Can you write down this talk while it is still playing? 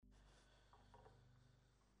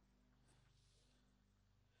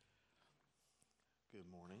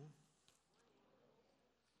Good morning.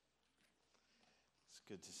 It's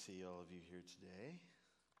good to see all of you here today.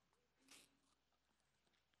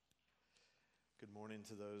 Good morning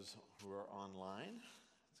to those who are online.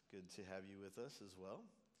 It's good to have you with us as well.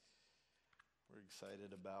 We're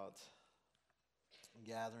excited about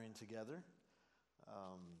gathering together.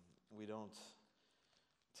 We don't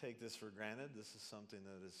take this for granted. This is something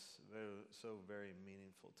that is very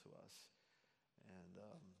meaningful to us.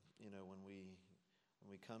 And when we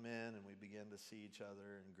come in and we begin to see each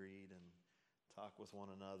other and greet and talk with one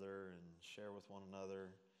another and share with one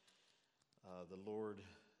another, the Lord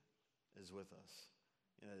is with us.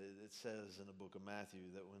 It says in the book of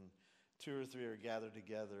Matthew that when 2 or 3 are gathered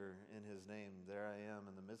together in His name, there I am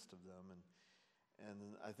in the midst of them.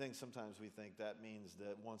 And I think sometimes we think that means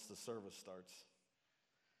that once the service starts.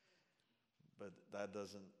 But that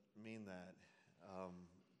doesn't mean that.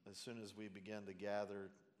 As soon as we begin to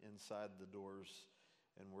gather inside the doors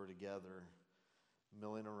and we're together,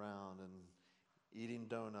 milling around and eating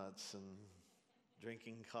donuts and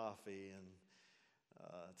drinking coffee and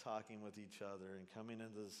talking with each other and coming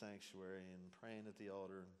into the sanctuary and praying at the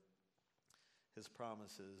altar, His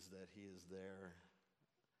promise is that He is there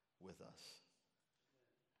with us.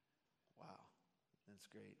 Wow, that's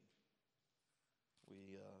great.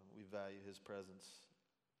 We value His presence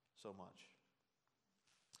so much.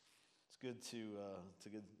 It's good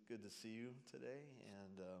to see you today,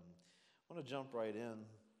 and I want to jump right in.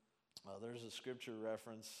 There's a scripture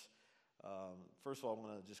reference. First of all, I'm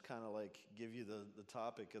going to just kind of give you the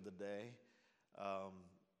topic of the day.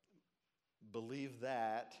 Believe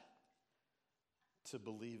that to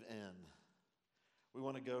believe in. We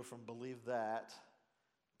want to go from believe that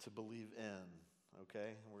to believe in,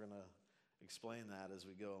 okay? And we're going to explain that as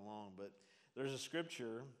we go along. But there's a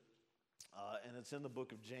scripture, and it's in the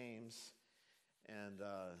book of James. And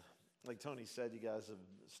like Tony said, you guys have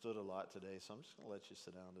stood a lot today, so I'm just going to let you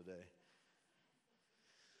sit down today.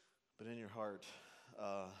 But in your heart,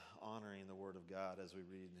 honoring the Word of God as we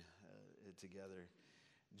read it together.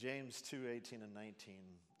 James 2:18 and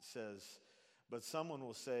 19 says, "But someone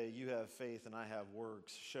will say, 'You have faith and I have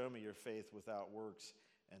works. Show me your faith without works,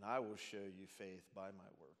 and I will show you faith by my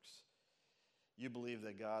works.' You believe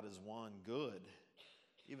that God is one. Good.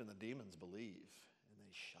 Even the demons believe, and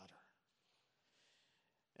they shudder."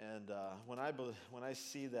 And when I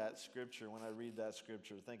see that scripture, when I read that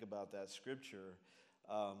scripture, think about that scripture,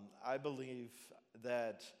 I believe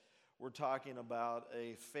that we're talking about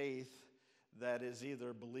a faith that is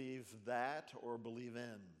either believe that or believe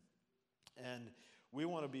in. And we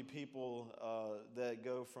want to be people that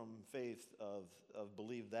go from faith of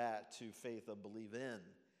believe that to faith of believe in.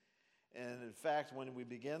 And in fact, when we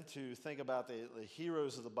begin to think about the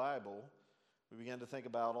heroes of the Bible, we begin to think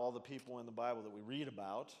about all the people in the Bible that we read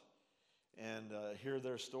about and hear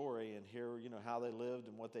their story and hear how they lived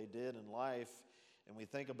and what they did in life. And we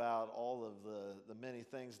think about all of the many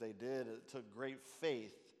things they did. It took great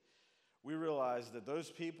faith. We realize that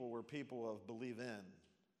those people were people of believe in,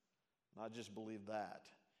 not just believe that.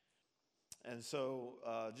 And so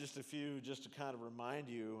just to kind of remind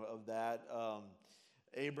you of that,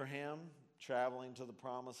 Abraham traveling to the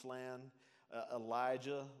promised land,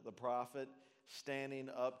 Elijah the prophet standing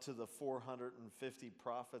up to the 450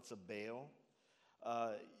 prophets of Baal.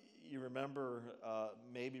 You remember,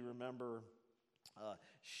 maybe remember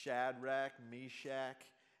Shadrach, Meshach,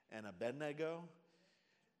 and Abednego,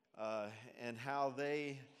 and how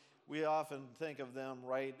we often think of them,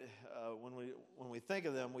 right, when we think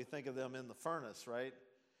of them, we think of them in the furnace, right?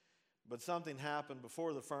 But something happened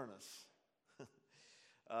before the furnace.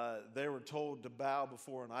 They were told to bow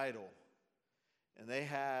before an idol, and they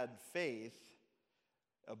had faith,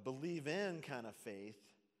 a believe in kind of faith,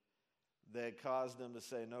 that caused them to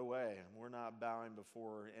say, no way, we're not bowing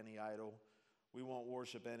before any idol. We won't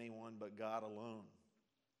worship anyone but God alone.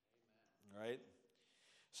 Amen. Right?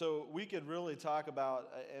 So we could really talk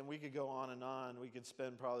about, and we could go on and on. We could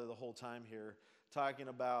spend probably the whole time here talking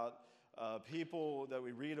about people that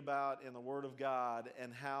we read about in the Word of God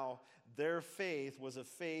and how their faith was a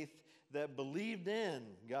faith that believed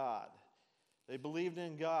in God. They believed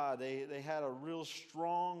in God. They had a real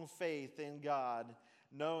strong faith in God,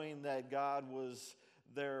 knowing that God was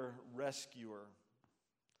their rescuer.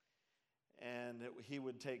 And He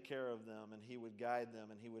would take care of them, and He would guide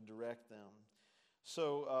them, and He would direct them.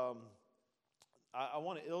 So I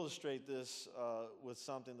want to illustrate this with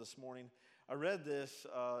something this morning. I read this.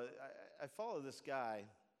 I follow this guy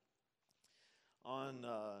on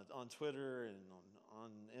Twitter and on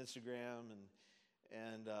Instagram,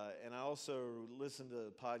 and I also listen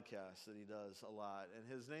to podcasts that he does a lot. And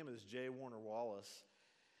his name is J. Warner Wallace.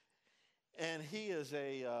 And he is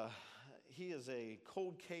a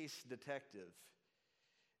cold case detective.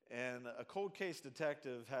 And a cold case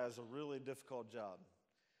detective has a really difficult job.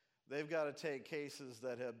 They've got to take cases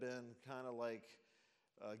that have been kind of like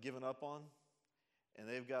given up on, and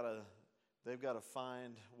they've got to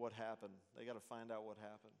find what happened. They got to find out what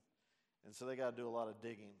happened. And so they got to do a lot of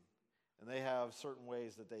digging. And they have certain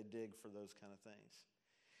ways that they dig for those kind of things.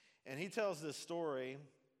 And he tells this story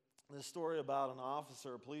about an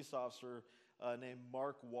officer, a police officer named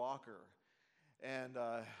Mark Walker. And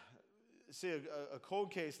see, a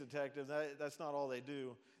cold case detective, that's not all they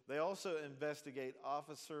do. They also investigate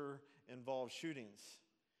officer-involved shootings.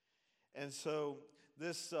 And so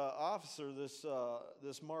this officer,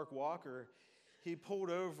 this Mark Walker, he pulled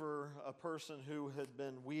over a person who had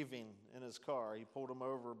been weaving in his car. He pulled him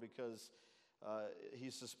over because he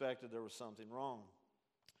suspected there was something wrong.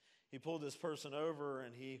 He pulled this person over,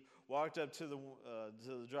 and he walked up to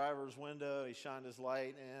the driver's window. He shined his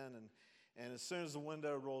light in, and as soon as the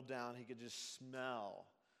window rolled down, he could just smell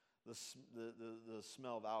the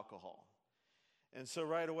smell of alcohol. And so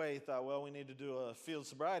right away he thought, well, we need to do a field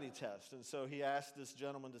sobriety test. And so he asked this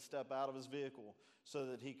gentleman to step out of his vehicle so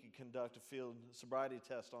that he could conduct a field sobriety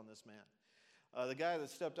test on this man. The guy that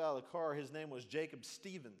stepped out of the car, his name was Jacob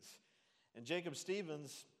Stevens. And Jacob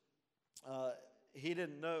Stevens, he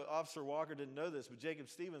didn't know, Officer Walker didn't know this, but Jacob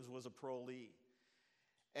Stevens was a parolee.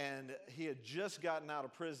 And he had just gotten out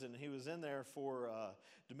of prison. He was in there for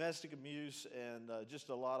domestic abuse and just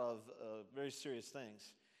a lot of very serious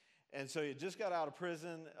things. And so he just got out of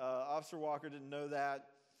prison. Officer Walker didn't know that.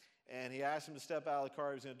 And he asked him to step out of the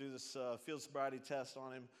car. He was going to do this field sobriety test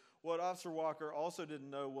on him. What Officer Walker also didn't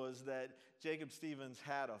know was that Jacob Stevens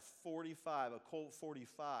had a Colt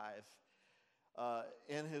 45,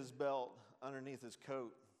 in his belt underneath his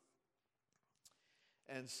coat.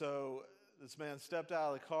 And so this man stepped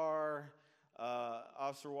out of the car.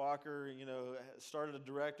 Officer Walker, started to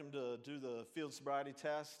direct him to do the field sobriety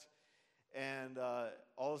test. And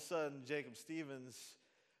all of a sudden, Jacob Stevens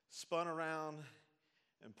spun around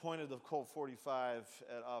and pointed the Colt 45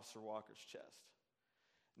 at Officer Walker's chest.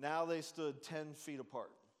 Now they stood 10 feet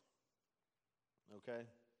apart. Okay?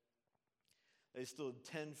 They stood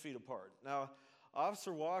 10 feet apart. Now,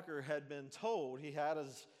 Officer Walker had been told, he had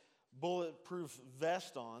his bulletproof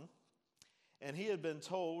vest on, and he had been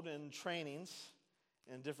told in trainings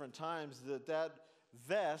in different times that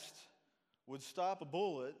vest would stop a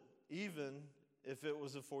bullet even if it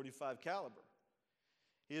was a .45 caliber.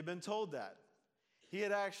 He had been told that. He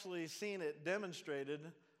had actually seen it demonstrated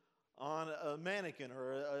on a mannequin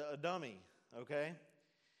or a dummy, okay?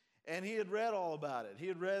 And he had read all about it. He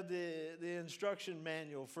had read the instruction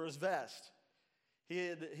manual for his vest. He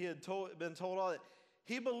had been told all that.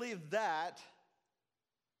 He believed that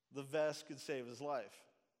the vest could save his life.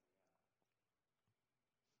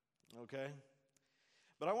 Okay?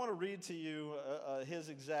 But I want to read to you his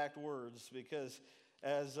exact words, because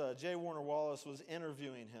as J. Warner Wallace was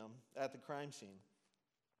interviewing him at the crime scene,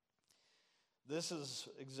 this is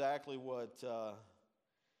exactly what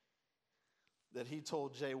that he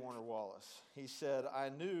told J. Warner Wallace. He said, "I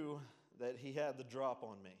knew that he had the drop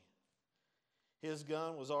on me. His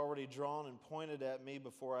gun was already drawn and pointed at me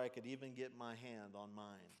before I could even get my hand on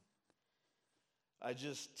mine. I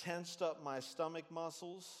just tensed up my stomach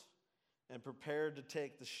muscles and prepared to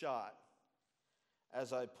take the shot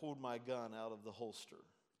as I pulled my gun out of the holster.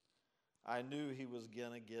 I knew he was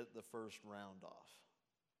going to get the first round off."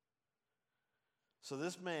 So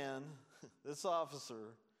this man, this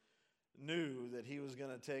officer, knew that he was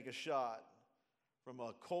going to take a shot from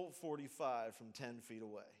a Colt 45 from 10 feet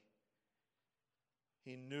away.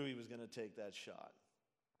 He knew he was going to take that shot.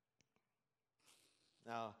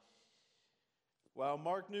 Now, while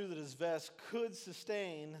Mark knew that his vest could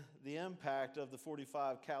sustain the impact of the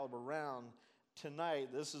 .45 caliber round, tonight,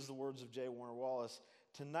 this is the words of J. Warner Wallace,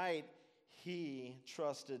 tonight he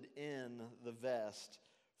trusted in the vest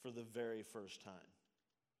for the very first time.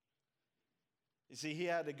 You see, he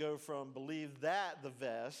had to go from believe that the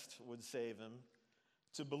vest would save him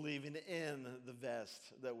to believing in the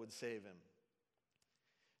vest that would save him.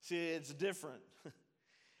 See, it's different.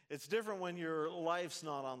 It's different when your life's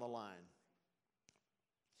not on the line.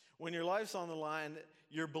 When your life's on the line,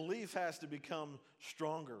 your belief has to become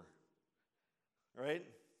stronger, right?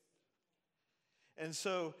 And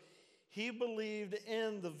so he believed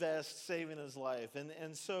in the vest saving his life.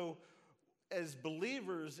 And so as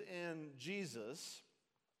believers in Jesus,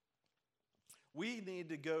 we need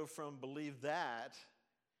to go from believe that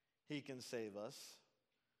he can save us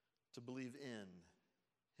to believe in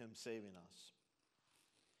him saving us.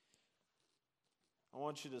 I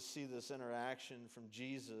want you to see this interaction from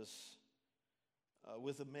Jesus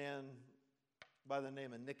with a man by the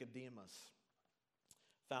name of Nicodemus,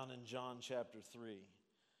 found in John chapter 3.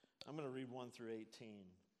 I'm going to read 1 through 18.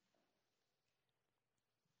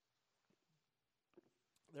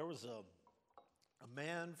 There was a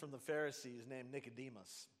man from the Pharisees named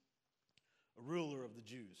Nicodemus, a ruler of the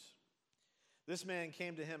Jews. This man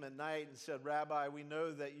came to him at night and said, "Rabbi, we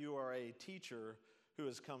know that you are a teacher who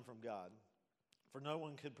has come from God, for no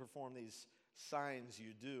one could perform these signs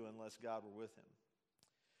you do unless God were with him."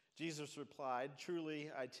 Jesus replied,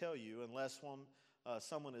 "Truly, I tell you, unless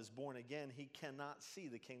someone is born again, he cannot see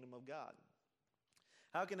the kingdom of God."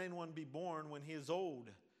 "How can anyone be born when he is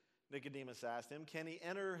old?" Nicodemus asked him. "Can he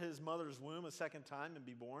enter his mother's womb a second time and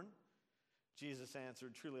be born?" Jesus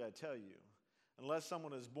answered, "Truly, I tell you, unless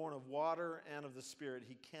someone is born of water and of the Spirit,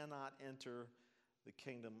 he cannot enter the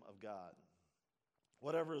kingdom of God.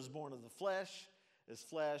 Whatever is born of the flesh is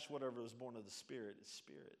flesh. Whatever is born of the Spirit is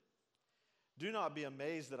spirit. Do not be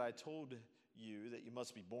amazed that I told you that you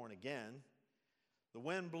must be born again. The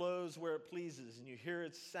wind blows where it pleases, and you hear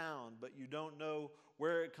its sound, but you don't know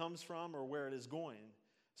where it comes from or where it is going.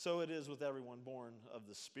 So it is with everyone born of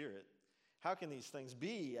the Spirit." "How can these things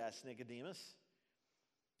be?" asked Nicodemus.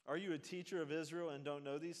 "Are you a teacher of Israel and don't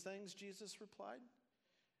know these things?" Jesus replied.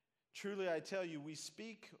 "Truly I tell you, we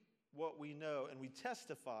speak what we know, and we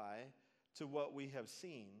testify to what we have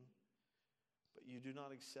seen, but you do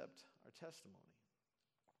not accept our testimony.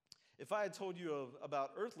 If I had told you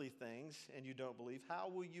about earthly things and you don't believe, how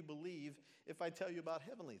will you believe if I tell you about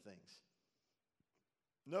heavenly things?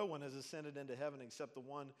 No one has ascended into heaven except the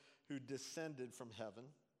one who descended from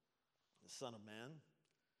heaven, the Son of Man.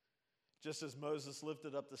 Just as Moses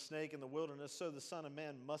lifted up the snake in the wilderness, so the Son of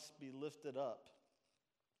Man must be lifted up,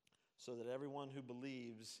 so that everyone who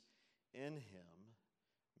believes in him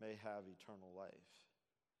may have eternal life.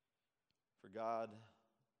 For God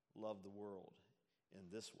loved the world in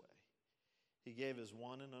this way. He gave his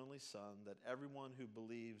one and only Son, that everyone who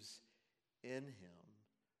believes in him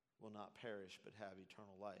will not perish but have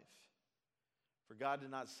eternal life. For God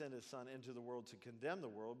did not send his Son into the world to condemn the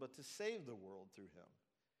world, but to save the world through him.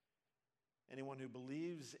 Anyone who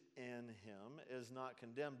believes in him is not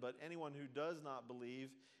condemned, but anyone who does not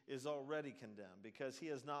believe is already condemned, because he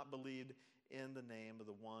has not believed in the name of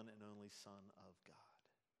the one and only Son of God."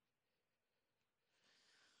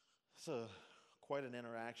 It's quite an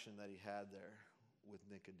interaction that he had there with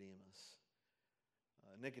Nicodemus.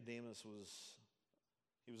 Nicodemus was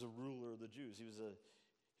a ruler of the Jews. He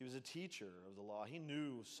was a teacher of the law. He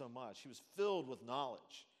knew so much. He was filled with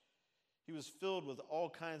knowledge. He was filled with all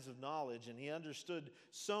kinds of knowledge, and he understood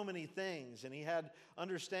so many things, and he had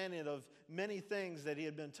understanding of many things that he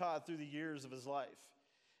had been taught through the years of his life.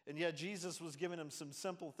 And yet Jesus was giving him some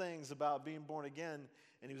simple things about being born again,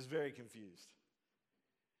 and he was very confused.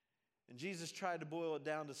 And Jesus tried to boil it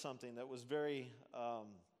down to something that was very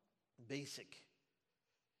basic.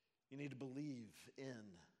 You need to believe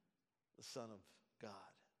in the Son of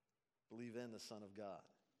God. Believe in the Son of God.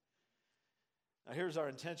 Now, here's our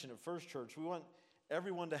intention at First Church. We want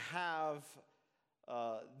everyone to have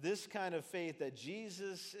this kind of faith that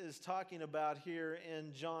Jesus is talking about here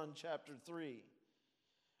in John chapter 3.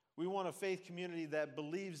 We want a faith community that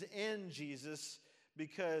believes in Jesus,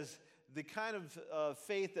 because the kind of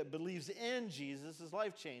faith that believes in Jesus is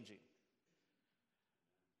life-changing.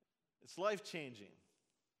 It's life-changing.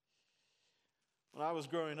 When I was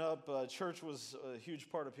growing up, church was a huge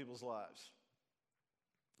part of people's lives.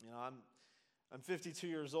 You know, I'm 52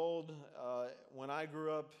 years old. When I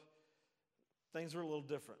grew up, things were a little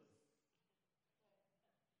different.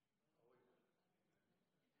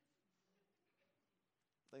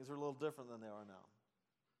 Things were a little different than they are now.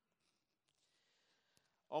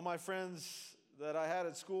 All my friends that I had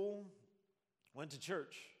at school went to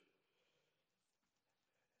church.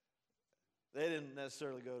 They didn't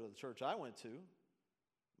necessarily go to the church I went to,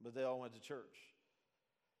 but they all went to church.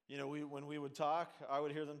 You know, when we would talk, I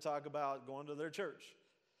would hear them talk about going to their church.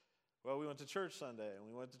 Well, we went to church Sunday, and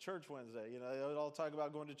we went to church Wednesday. You know, they would all talk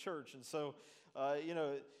about going to church. And so,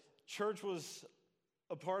 church was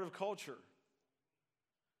a part of culture.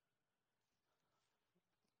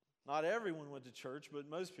 Not everyone went to church, but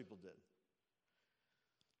most people did.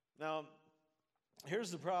 Now,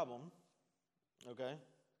 here's the problem, okay?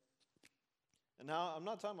 And now, I'm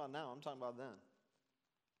not talking about now, I'm talking about then,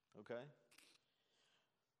 okay?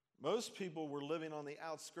 Most people were living on the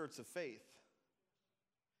outskirts of faith.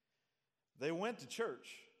 They went to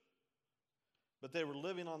church, but they were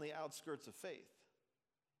living on the outskirts of faith,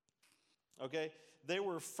 okay? They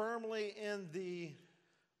were firmly in the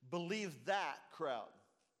believe that crowd.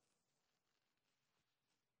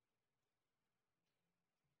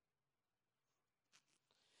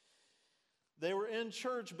 They were in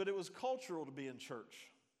church, but it was cultural to be in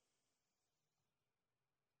church.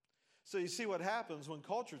 So you see what happens when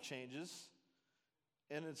culture changes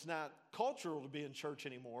and it's not cultural to be in church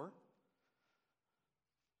anymore,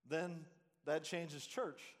 then that changes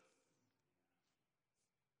church.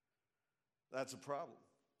 That's a problem.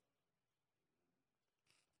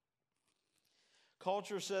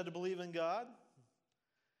 Culture said to believe in God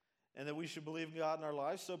and that we should believe in God in our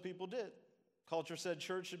lives, so people did. Culture said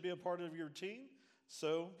church should be a part of your routine,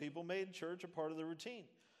 so people made church a part of the routine.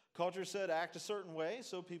 Culture said act a certain way,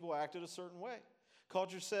 so people acted a certain way.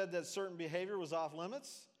 Culture said that certain behavior was off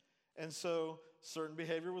limits, and so certain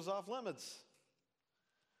behavior was off limits.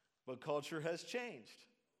 But culture has changed.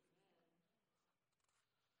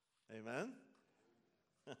 Amen?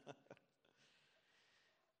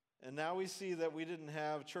 And now we see that we didn't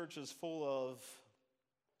have churches full of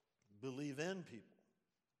believe in people.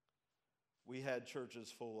 We had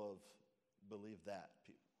churches full of believe that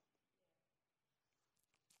people.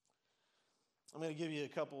 I'm going to give you a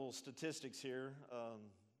couple statistics here, a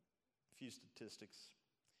few statistics.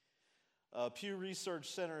 Pew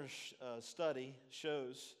Research Center study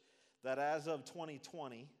shows that as of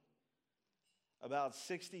 2020, about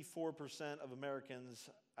 64% of Americans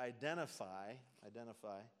identify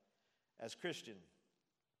as Christian.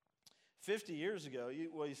 50 years ago,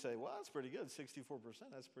 you say, well, that's pretty good, 64%,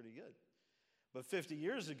 that's pretty good. But 50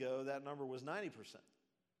 years ago, that number was 90%.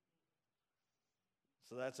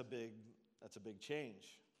 So that's a big change.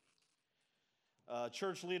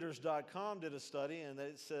 Churchleaders.com did a study, and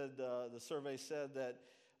they said the survey said that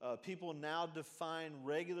people now define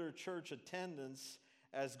regular church attendance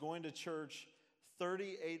as going to church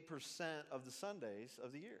 38% of the Sundays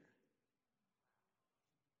of the year.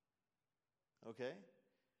 Okay?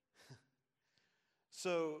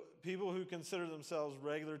 So people who consider themselves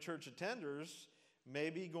regular church attenders may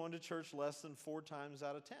be going to church less than 4 times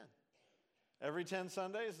out of 10. Every 10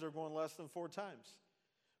 Sundays, they're going less than 4 times.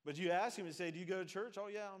 But you ask them, you say, do you go to church? Oh,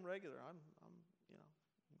 yeah, I'm regular. I'm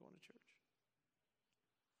going to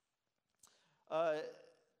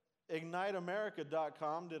church.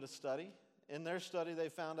 IgniteAmerica.com did a study. In their study, they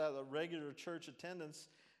found out that regular church attendance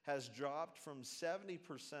has dropped from 70%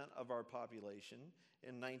 of our population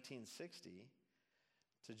in 1960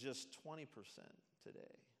 to just 20% today.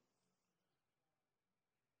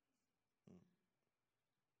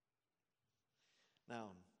 Now,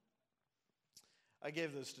 I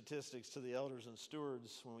gave those statistics to the elders and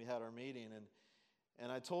stewards when we had our meeting,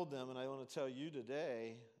 and I told them, and I want to tell you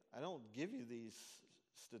today, I don't give you these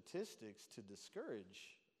statistics to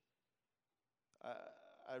discourage.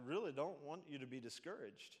 I really don't want you to be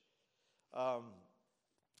discouraged. I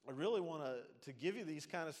really want to give you these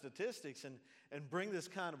kind of statistics and bring this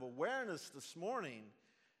kind of awareness this morning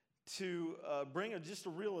to bring just a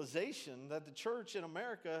realization that the church in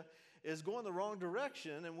America is going the wrong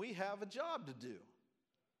direction, and we have a job to do.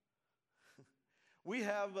 We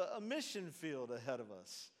have a mission field ahead of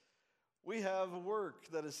us. We have a work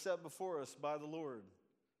that is set before us by the Lord.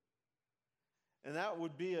 And that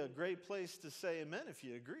would be a great place to say amen if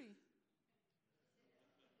you agree.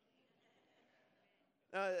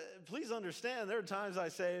 Now, please understand, there are times I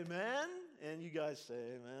say amen, and you guys say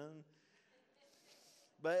amen.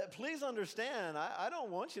 But please understand, I don't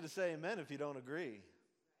want you to say amen if you don't agree.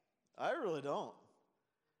 I really don't.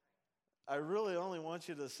 I really only want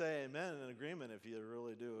you to say amen in agreement if you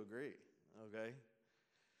really do agree, okay?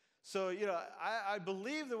 So, I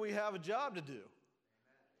believe that we have a job to do.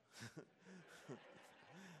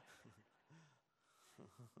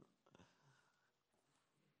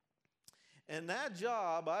 And that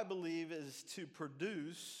job, I believe, is to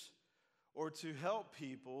produce or to help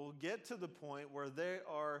people get to the point where they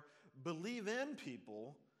are believe in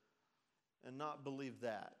people and not believe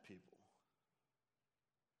that people.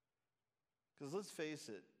 Because let's face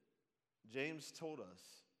it, James told us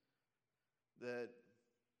that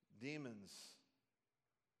demons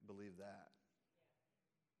believe that.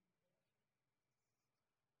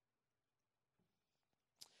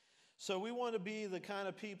 So we want to be the kind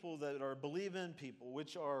of people that are believe in people,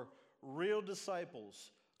 which are real disciples,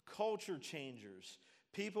 culture changers,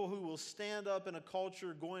 people who will stand up in a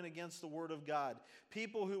culture going against the Word of God,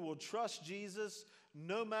 people who will trust Jesus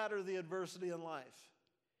no matter the adversity in life.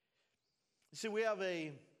 You see, we have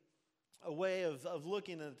a way of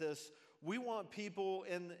looking at this. We want people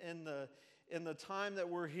in in the time that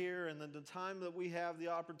we're here and in the time that we have the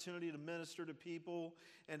opportunity to minister to people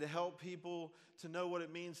and to help people to know what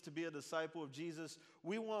it means to be a disciple of Jesus,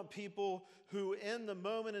 we want people who in the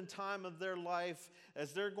moment in time of their life,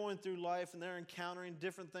 as they're going through life and they're encountering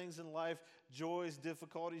different things in life, joys,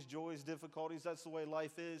 difficulties, that's the way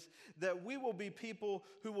life is, that we will be people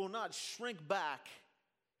who will not shrink back,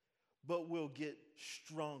 but will get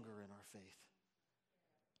stronger in our faith.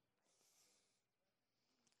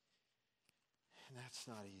 And that's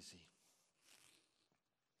not easy.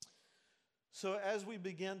 So as we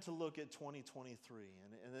begin to look at 2023,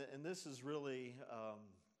 and this is really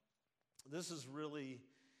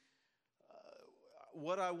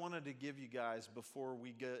what I wanted to give you guys before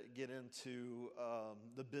we get into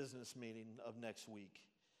the business meeting of next week.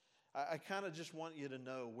 I kind of just want you to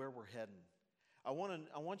know where we're heading. I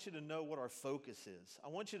want you to know what our focus is. I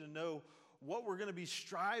want you to know what we're going to be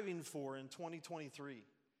striving for in 2023.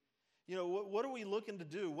 You know, what are we looking to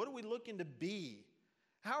do? What are we looking to be?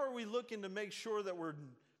 How are we looking to make sure that we're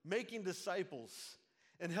making disciples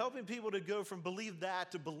and helping people to go from believe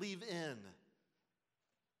that to believe in?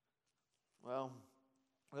 Well,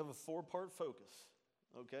 we have a 4-part focus.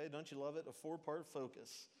 Okay, don't you love it? A 4-part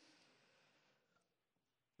focus.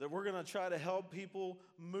 That we're going to try to help people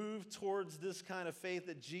move towards this kind of faith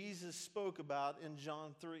that Jesus spoke about in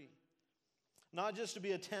John 3. Not just to be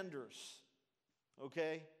attenders,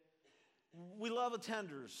 okay? We love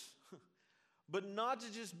attenders, but not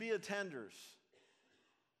to just be attenders,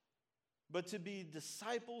 but to be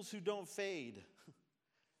disciples who don't fade,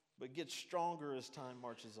 but get stronger as time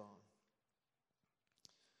marches on.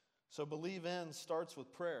 So believe in starts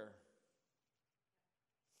with prayer.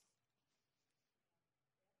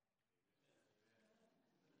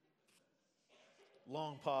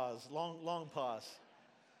 Long pause, long pause.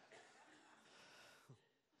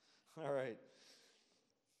 All right.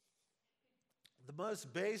 The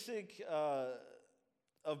most basic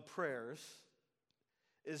of prayers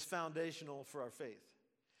is foundational for our faith.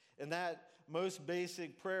 And that most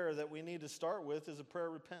basic prayer that we need to start with is a prayer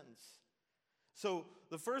of repentance. So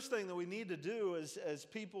the first thing that we need to do as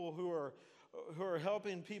people who are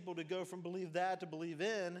helping people to go from believe that to believe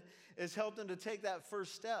in is help them to take that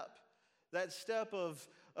first step. That step of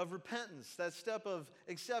repentance, that step of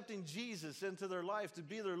accepting Jesus into their life to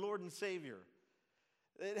be their Lord and Savior.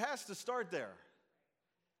 It has to start there.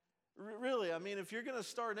 Really, I mean, if you're going to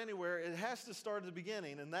start anywhere, it has to start at the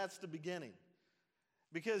beginning, and that's the beginning.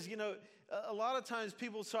 Because, you know, a lot of times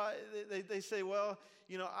people they say, well,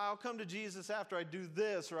 you know, I'll come to Jesus after I do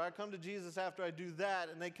this, or I come to Jesus after I do that,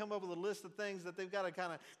 and they come up with a list of things that they've got to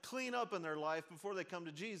kind of clean up in their life before they come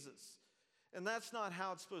to Jesus. And that's not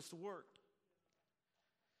how it's supposed to work.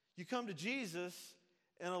 You come to Jesus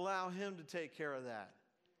and allow Him to take care of that.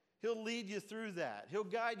 He'll lead you through that. He'll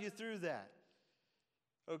guide you through that.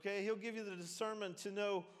 Okay? He'll give you the discernment to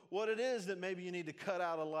know what it is that maybe you need to cut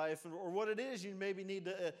out of life, or what it is you maybe need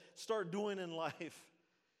to start doing in life.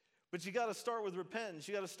 But you got to start with repentance.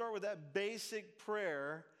 You got to start with that basic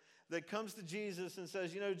prayer that comes to Jesus and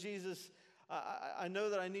says, you know, Jesus, I know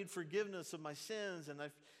that I need forgiveness of my sins, and I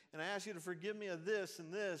ask you to forgive me of this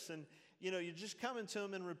and this. And, you know, you're just coming to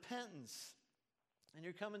Him in repentance. And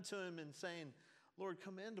you're coming to Him and saying, Lord,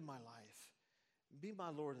 come into my life. Be my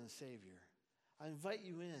Lord and Savior. I invite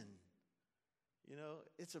you in. You know,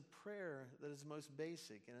 it's a prayer that is most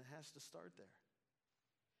basic, and it has to start there.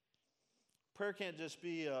 Prayer can't just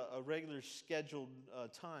be a regular scheduled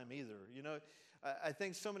time either. You know, I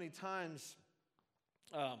think so many times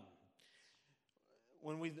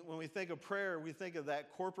when we think of prayer, we think of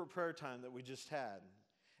that corporate prayer time that we just had.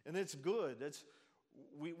 And it's good.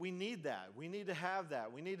 We need that. We need to have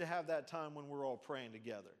that. We need to have that time when we're all praying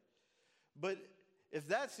together. But if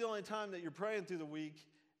that's the only time that you're praying through the week,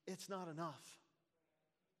 it's not enough.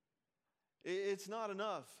 It's not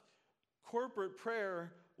enough. Corporate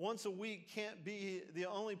prayer once a week can't be the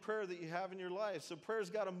only prayer that you have in your life. So prayer's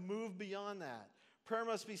got to move beyond that. Prayer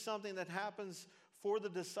must be something that happens for the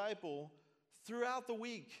disciple throughout the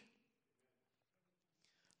week.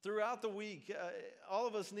 Throughout the week, all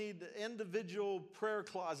of us need individual prayer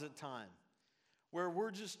closet time where we're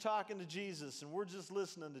just talking to Jesus and we're just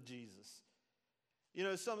listening to Jesus. You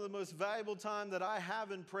know, some of the most valuable time that I have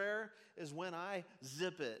in prayer is when I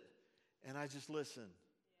zip it and I just listen.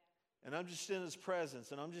 And I'm just in His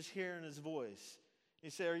presence and I'm just hearing His voice. You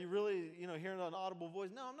say, are you really, hearing an audible voice?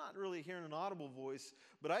 No, I'm not really hearing an audible voice.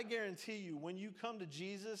 But I guarantee you, when you come to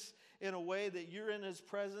Jesus in a way that you're in His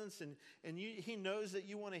presence and He knows that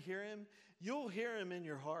you want to hear Him, you'll hear Him in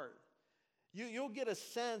your heart. You'll get a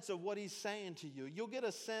sense of what He's saying to you. You'll get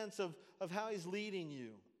a sense of how He's leading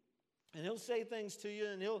you. And he'll say things to you,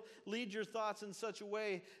 and he'll lead your thoughts in such a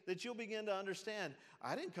way that you'll begin to understand,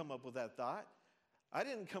 I didn't come up with that thought. I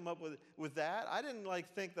didn't come up with that. I didn't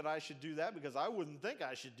think that I should do that because I wouldn't think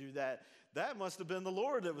I should do that. That must have been the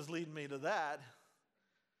Lord that was leading me to that.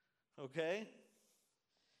 Okay?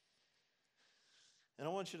 And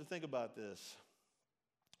I want you to think about this.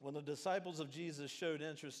 When the disciples of Jesus showed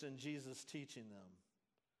interest in Jesus teaching them,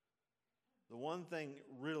 the one thing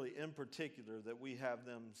really in particular that we have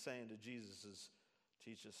them saying to Jesus is,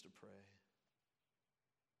 teach us to pray.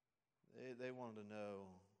 They wanted to know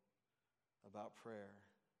about prayer.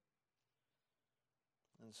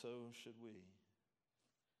 And so should we.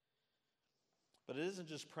 But it isn't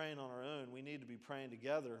just praying on our own. We need to be praying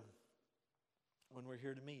together when we're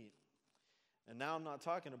here to meet. And now I'm not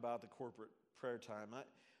talking about the corporate prayer time.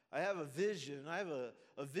 I have a vision. I have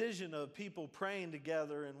a vision of people praying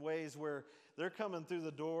together in ways where they're coming through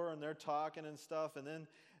the door and they're talking and stuff, and then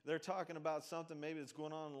they're talking about something maybe that's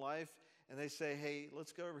going on in life, and they say, hey,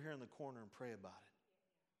 let's go over here in the corner and pray about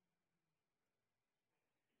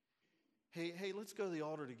it. Hey, let's go to the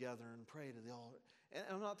altar together and pray to the altar. And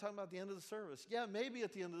I'm not talking about the end of the service. Yeah, maybe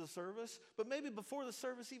at the end of the service, but maybe before the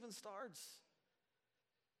service even starts.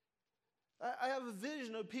 I have a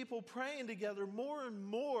vision of people praying together more and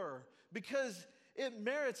more because it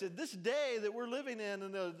merits it. This day that we're living in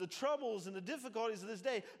and the troubles and the difficulties of this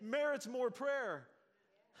day merits more prayer.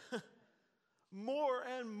 More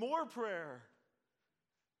and more prayer.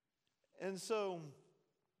 And so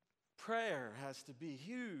prayer has to be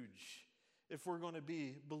huge if we're going to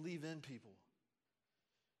believe in people.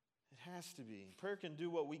 It has to be. Prayer can do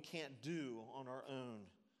what we can't do on our own.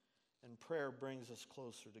 And prayer brings us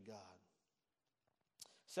closer to God.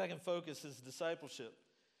 Second focus is discipleship.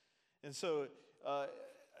 And so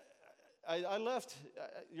I left,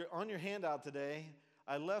 on your handout today,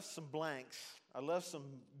 I left some blanks. I left some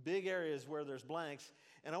big areas where there's blanks.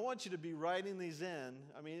 And I want you to be writing these in.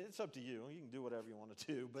 I mean, it's up to you. You can do whatever you want to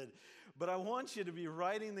do. But I want you to be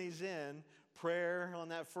writing these in. Prayer on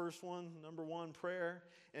that first one, number one, prayer.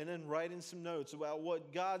 And then writing some notes about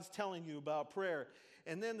what God's telling you about prayer.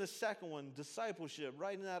 And then the second one, discipleship,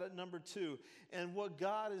 writing that at number 2, and what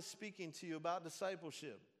God is speaking to you about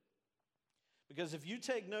discipleship. Because if you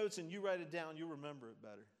take notes and you write it down, you'll remember it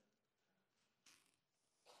better.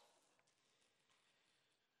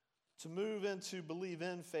 To move into believe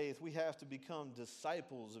in faith, we have to become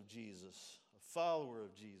disciples of Jesus, a follower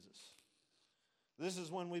of Jesus. This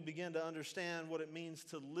is when we begin to understand what it means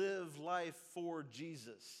to live life for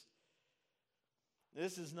Jesus.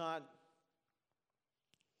 This is not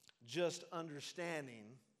just understanding,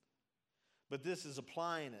 but this is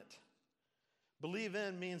applying it. Believe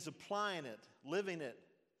in means applying it, living it.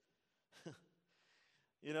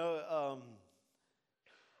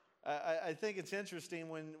 I think it's interesting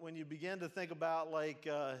when you begin to think about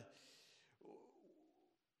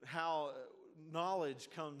how knowledge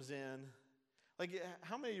comes in.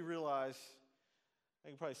 How many of you realize, I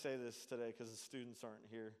can probably say this today because the students aren't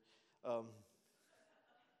here.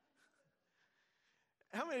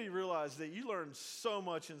 How many of you realize that you learned so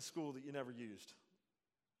much in school that you never used?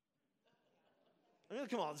 I mean,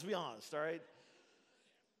 come on, let's be honest, all right?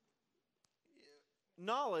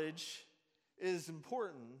 Knowledge is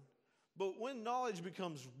important, but when knowledge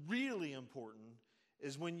becomes really important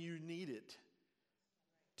is when you need it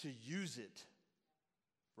to use it,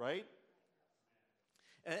 right?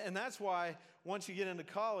 And that's why once you get into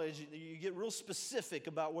college, you get real specific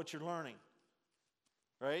about what you're learning,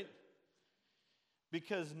 right?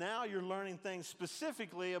 Because now you're learning things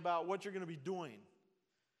specifically about what you're going to be doing.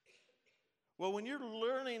 Well, when you're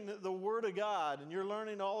learning the Word of God and you're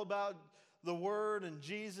learning all about the Word and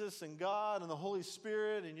Jesus and God and the Holy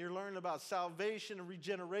Spirit, and you're learning about salvation and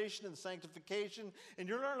regeneration and sanctification, and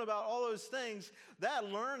you're learning about all those things, that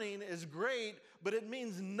learning is great, but it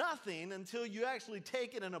means nothing until you actually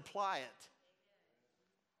take it and apply it.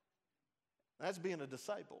 That's being a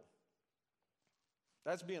disciple.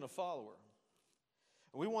 That's being a follower.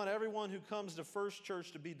 We want everyone who comes to First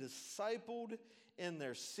Church to be discipled in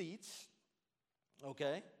their seats,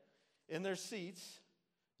 okay? In their seats.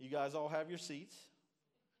 You guys all have your seats.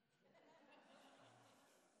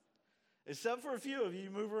 Except for a few of you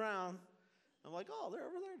move around. I'm like, oh, they're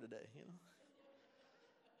over there today, you know.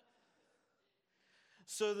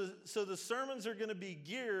 So the sermons are going to be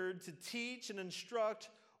geared to teach and instruct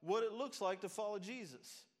what it looks like to follow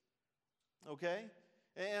Jesus, okay?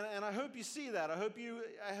 And I hope you see that. I hope you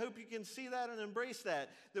can see that and embrace that.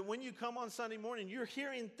 That when you come on Sunday morning, you're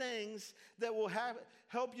hearing things that will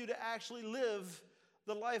help you to actually live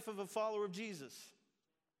the life of a follower of Jesus.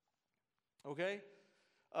 Okay?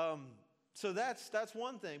 So that's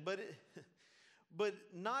one thing. But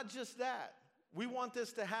not just that. We want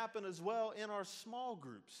this to happen as well in our small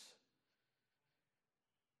groups.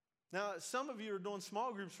 Now, some of you are doing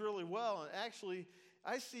small groups really well, and actually,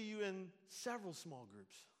 I see you in several small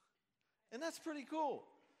groups. And that's pretty cool.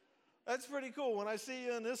 That's pretty cool. When I see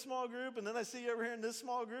you in this small group, and then I see you over here in this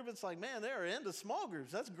small group, it's like, man, they're into small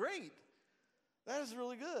groups. That's great. That is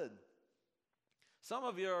really good. Some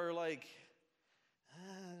of you are like,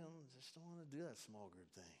 just don't want to do that small group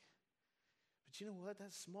thing. But you know what?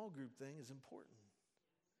 That small group thing is important.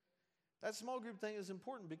 That small group thing is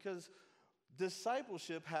important because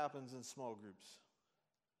discipleship happens in small groups.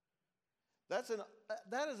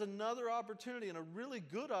 That is another opportunity, and a really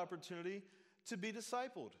good opportunity to be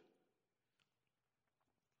discipled.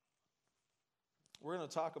 We're going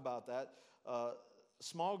to talk about that.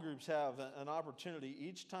 Small groups have an opportunity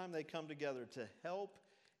each time they come together to help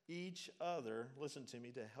each other, listen to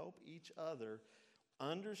me, to help each other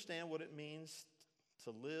understand what it means to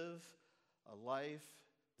live a life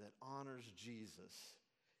that honors Jesus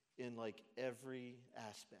in like every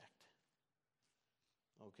aspect.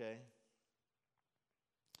 Okay?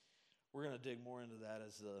 We're going to dig more into that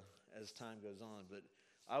as time goes on, but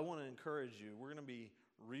I want to encourage you. We're going to be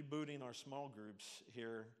rebooting our small groups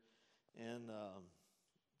here in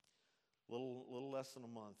little less than a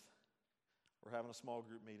month. We're having a small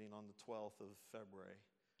group meeting on the 12th of February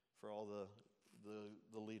for all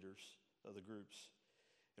the leaders of the groups.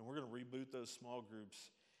 And we're going to reboot those small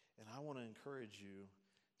groups. And I want to encourage you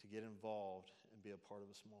to get involved and be a part of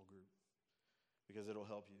a small group because it'll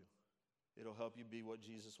help you. It'll help you be what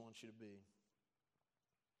Jesus wants you to be.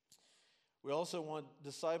 We also want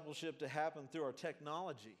discipleship to happen through our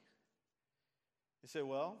technology. You say,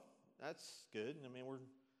 well, that's good. I mean,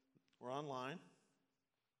 we're online.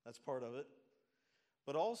 That's part of it.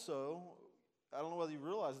 But also, I don't know whether you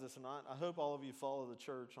realize this or not. I hope all of you follow the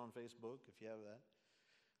church on Facebook, if you have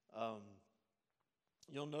that.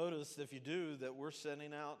 You'll notice, if you do, that we're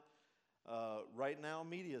sending out right now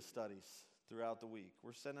media studies throughout the week.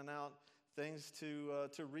 We're sending out things to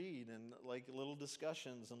read and like little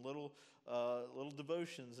discussions and little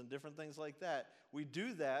devotions and different things like that. We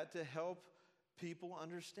do that to help people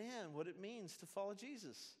understand what it means to follow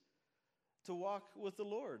Jesus, to walk with the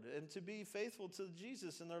Lord, and to be faithful to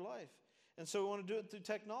Jesus in their life. And so we want to do it through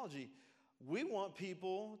technology. We want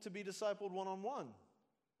people to be discipled one-on-one.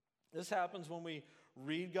 This happens when we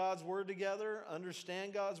read God's Word together,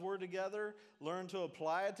 understand God's Word together, learn to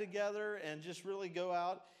apply it together, and just really go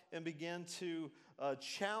out and begin to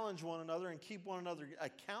challenge one another and keep one another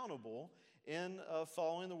accountable in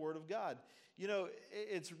following the Word of God. You know,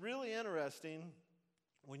 it's really interesting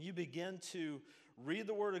when you begin to read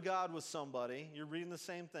the Word of God with somebody. You're reading the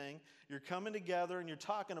same thing. You're coming together and you're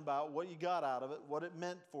talking about what you got out of it, what it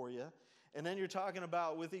meant for you. And then you're talking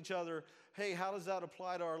about with each other, hey, how does that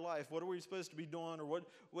apply to our life? What are we supposed to be doing? Or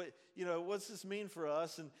what's this mean for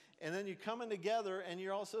us? And then you're coming together and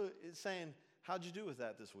you're also saying, how'd you do with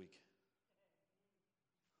that this week?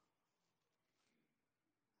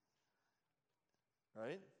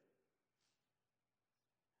 Right?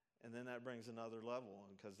 And then that brings another level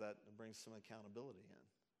because that brings some accountability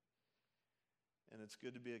in. And it's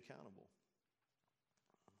good to be accountable.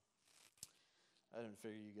 I didn't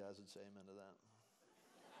figure you guys would say amen to that.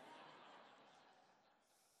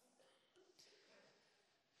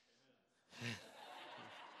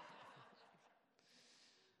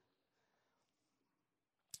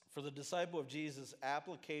 For the disciple of Jesus,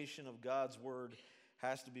 application of God's word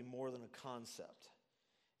has to be more than a concept.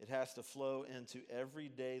 It has to flow into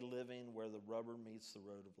everyday living where the rubber meets the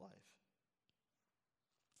road of life.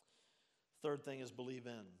 Third thing is believe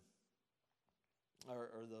in.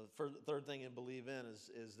 The third thing in believe in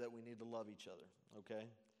is that we need to love each other, okay?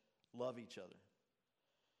 Love each other.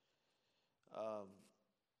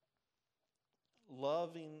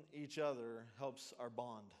 Loving each other helps our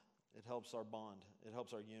bond. It helps our bond. It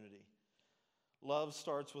helps our unity. Love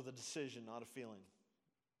starts with a decision, not a feeling.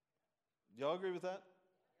 Do y'all agree with that?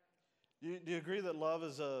 Do you agree that love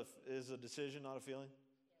is a decision, not a feeling?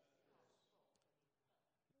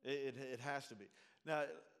 It has to be. Now,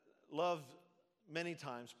 love many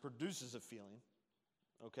times produces a feeling,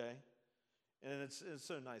 okay? And it's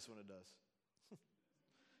so nice when it does.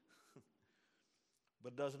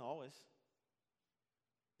 But it doesn't always.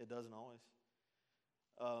 It doesn't always.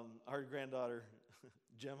 Our granddaughter,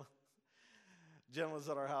 Gemma was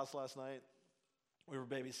at our house last night. We were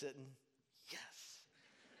babysitting. Yes.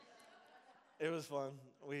 It was fun.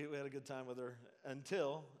 We had a good time with her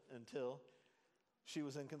until she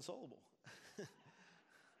was inconsolable.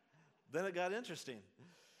 Then it got interesting.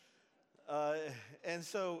 And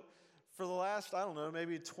so for the last, I don't know,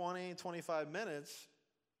 maybe 20, 25 minutes,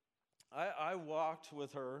 I walked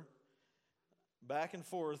with her back and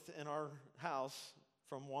forth in our house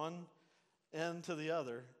from one end to the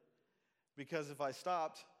other, because if I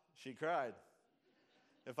stopped, she cried.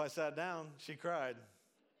 If I sat down, she cried.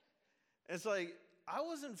 It's like, I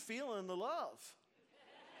wasn't feeling the love.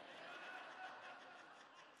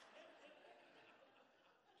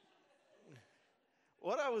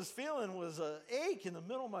 What I was feeling was an ache in the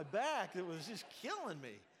middle of my back that was just killing me.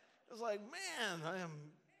 It was like, man,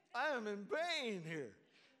 I am in pain here.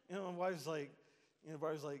 You know, my wife's like,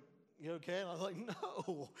 you okay? And I was like,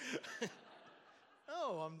 no.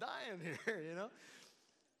 No, I'm dying here, you know.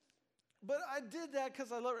 But I did that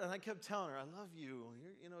because I love her, and I kept telling her, I love you.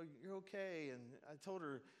 You're okay. And I told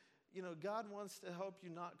her, God wants to help you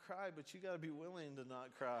not cry, but you got to be willing to not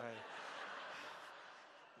cry.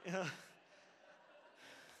 You know.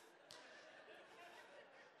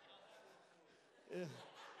 Yeah.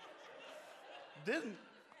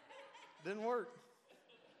 Didn't work.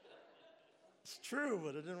 It's true,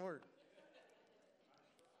 but it didn't work.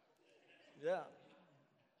 Yeah.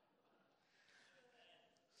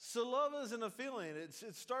 So love isn't a feeling. It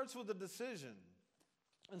starts with a decision.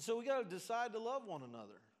 And so we got to decide to love one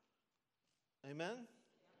another. Amen?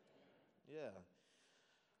 Yeah.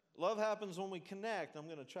 Love happens when we connect. I'm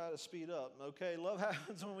going to try to speed up, okay? Love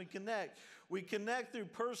happens when we connect. We connect through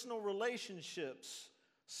personal relationships,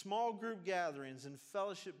 small group gatherings, and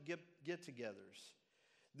fellowship get-togethers.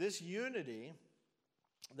 This unity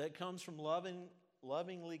that comes from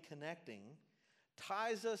lovingly connecting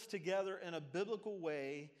ties us together in a biblical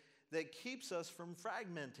way that keeps us from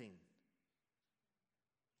fragmenting.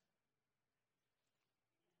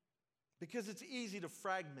 Because it's easy to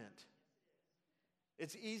fragment.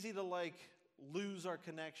 It's easy to lose our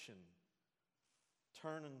connection,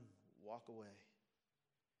 turn and walk away.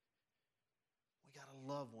 We got to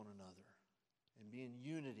love one another and be in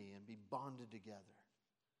unity and be bonded together.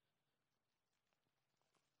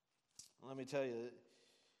 Let me tell you,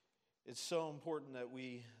 it's so important that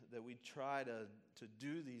we try to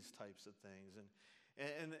do these types of things.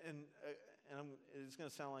 And it's going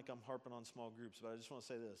to sound like I'm harping on small groups, but I just want to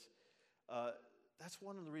say this. That's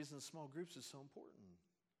one of the reasons small groups is so important.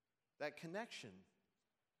 That connection.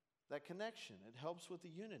 It helps with the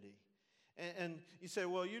unity. And you say,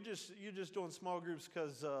 well, you're just doing small groups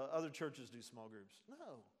because other churches do small groups.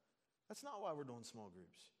 No, that's not why we're doing small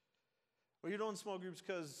groups. Well, you're doing small groups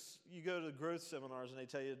because you go to the growth seminars and they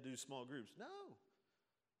tell you to do small groups. No,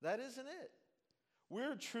 that isn't it.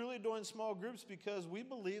 We're truly doing small groups because we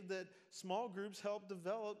believe that small groups help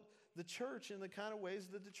develop the church in the kind of ways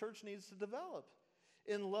that the church needs to develop.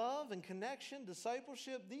 In love and connection,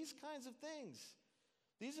 discipleship, these kinds of things.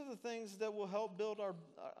 These are the things that will help build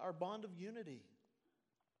our bond of unity.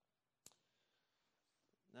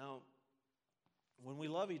 Now, when we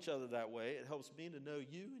love each other that way, it helps me to know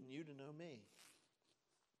you and you to know me.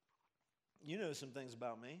 You know some things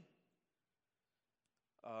about me,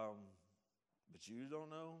 but you don't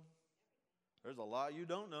know. There's a lot you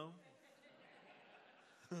don't know.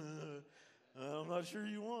 I'm not sure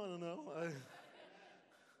you want to know.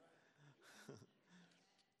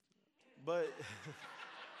 But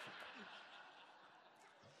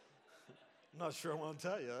I'm not sure I want to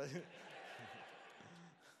tell you.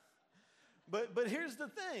 But here's the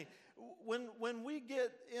thing. When we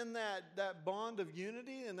get in that bond of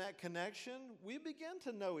unity and that connection, we begin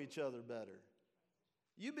to know each other better.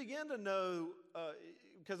 You begin to know,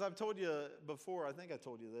 because I've told you before, I think I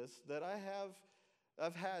told you this, that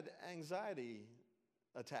I've had anxiety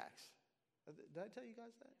attacks. Did I tell you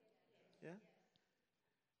guys that? Yeah?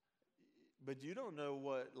 But you don't know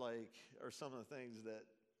what are some of the things that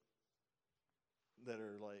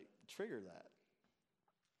are trigger that.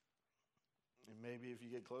 And maybe if you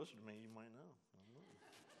get closer to me, you might know. I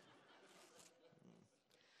don't know.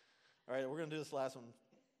 All right, we're going to do this last one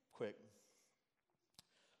quick.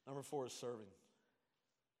 Number 4 is serving.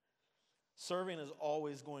 Serving is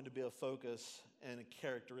always going to be a focus and a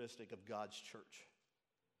characteristic of God's church.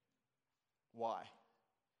 Why?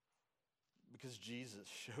 Because Jesus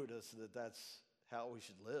showed us that that's how we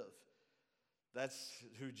should live. That's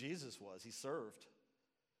who Jesus was. He served.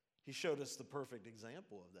 He showed us the perfect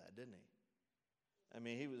example of that, didn't he? I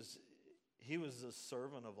mean, he was the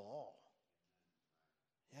servant of all.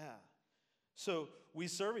 Yeah. So we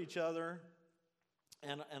serve each other,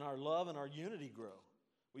 and our love and our unity grow.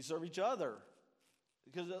 We serve each other.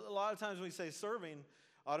 Because a lot of times when we say serving,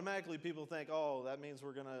 automatically people think, oh, that means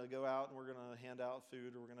we're going to go out and we're going to hand out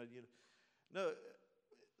food, or we're going to, No,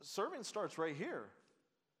 serving starts right here.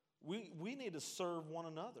 We need to serve one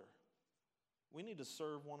another. We need to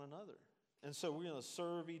serve one another. And so we're going to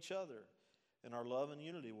serve each other, and our love and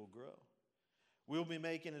unity will grow. We'll be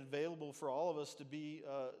making it available for all of us to be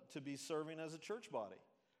serving as a church body.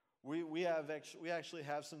 We actually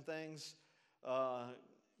have some things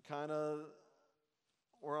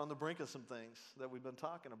we're on the brink of some things that we've been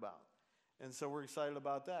talking about. And so we're excited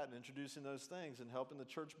about that and introducing those things and helping the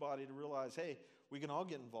church body to realize, hey, we can all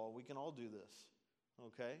get involved. We can all do this,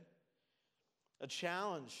 okay? A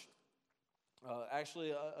challenge,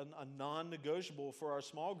 actually a non-negotiable for our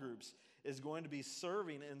small groups is going to be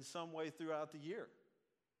serving in some way throughout the year.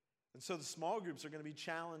 And so the small groups are going to be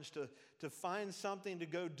challenged to find something to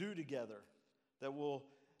go do together that will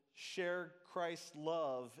share Christ's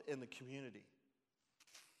love in the community.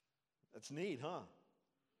 That's neat, huh?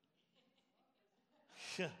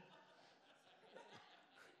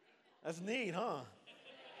 That's neat, huh?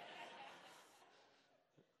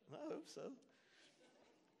 I hope so.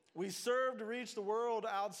 We serve to reach the world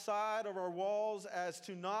outside of our walls as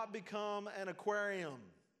to not become an aquarium.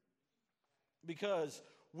 Because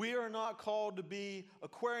we are not called to be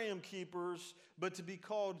aquarium keepers, but to be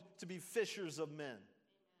called to be fishers of men.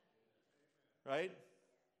 Right?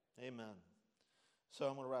 Amen. So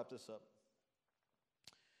I'm going to wrap this up.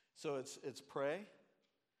 So it's pray,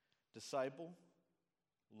 disciple,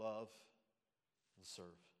 love, and serve.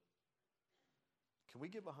 Can we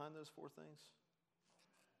get behind those four things?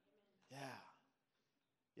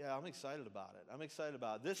 Yeah, I'm excited about it. I'm excited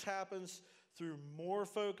about it. This happens through more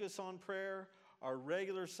focus on prayer, our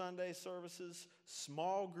regular Sunday services,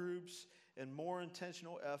 small groups, and more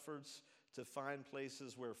intentional efforts to find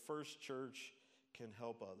places where First Church can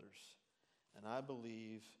help others. And I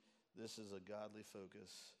believe this is a godly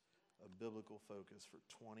focus, a biblical focus for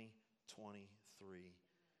 2023.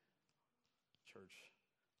 Church,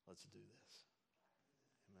 let's do this.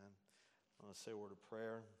 Amen. I'm going to say a word of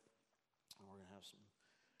prayer, and we're going to have some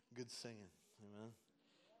good singing. Amen.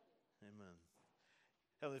 Amen.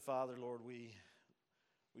 Heavenly Father, Lord, we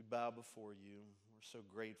bow before you. We're so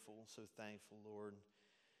grateful, so thankful, Lord,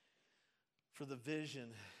 for the vision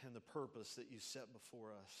and the purpose that you set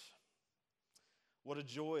before us. What a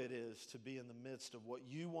joy it is to be in the midst of what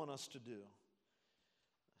you want us to do.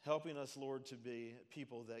 Helping us, Lord, to be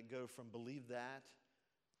people that go from believe that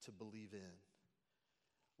to believe in.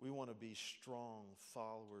 We want to be strong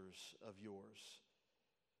followers of yours.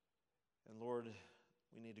 And Lord,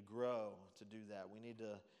 we need to grow to do that. We need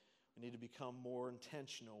to become more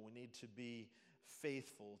intentional. We need to be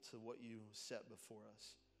faithful to what you set before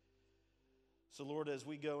us. So Lord, as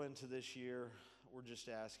we go into this year, we're just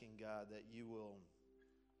asking, God, that you will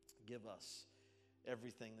give us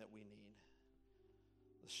everything that we need.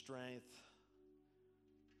 The strength,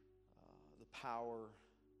 the power,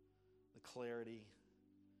 the clarity,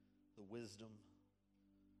 the wisdom,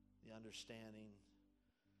 the understanding,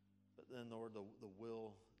 but then, Lord, the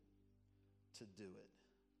will to do it.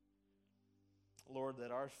 Lord,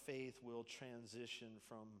 that our faith will transition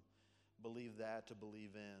from believe that to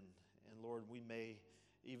believe in. And Lord, we may,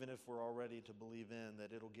 even if we're all ready to believe in,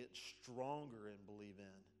 that it'll get stronger in believe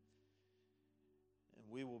in. And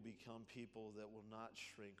we will become people that will not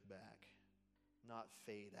shrink back, not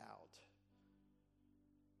fade out,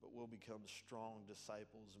 but will become strong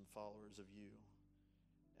disciples and followers of you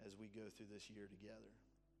as we go through this year together.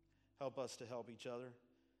 Help us to help each other.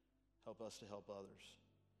 Help us to help others.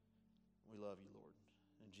 We love you, Lord.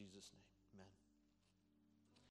 In Jesus' name, amen.